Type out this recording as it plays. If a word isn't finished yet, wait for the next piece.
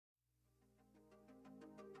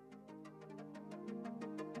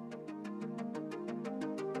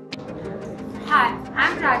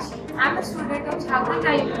Rashi. I am a student of Jharkhand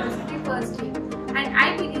Rai University first year, and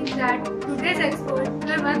I believe that today's expert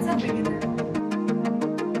were once a beginner.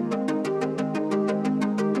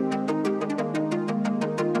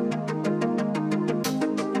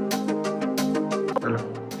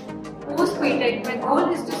 Post B.Tech, my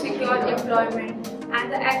goal is to secure employment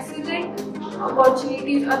and the excellent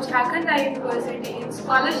opportunities of Jharkhand Rai University in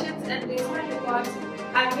scholarships and placement records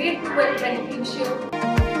are made to be beneficial.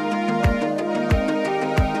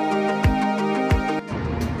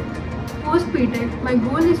 Post B.Tech, my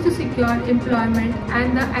goal is to secure employment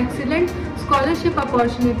and the excellent scholarship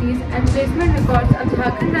opportunities and placement records of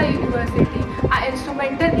Jharkhand Rai University are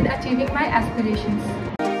instrumental in achieving my aspirations.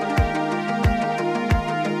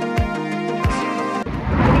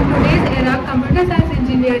 In today's era, computer science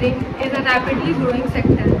engineering is a rapidly growing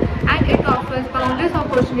sector and it offers boundless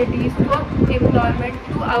opportunities for employment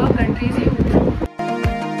to our country's youth.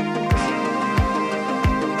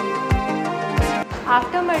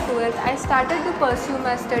 After my 12th, I started to pursue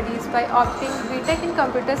my studies by opting B.Tech in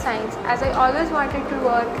computer science as I always wanted to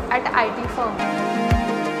work at an IT firm.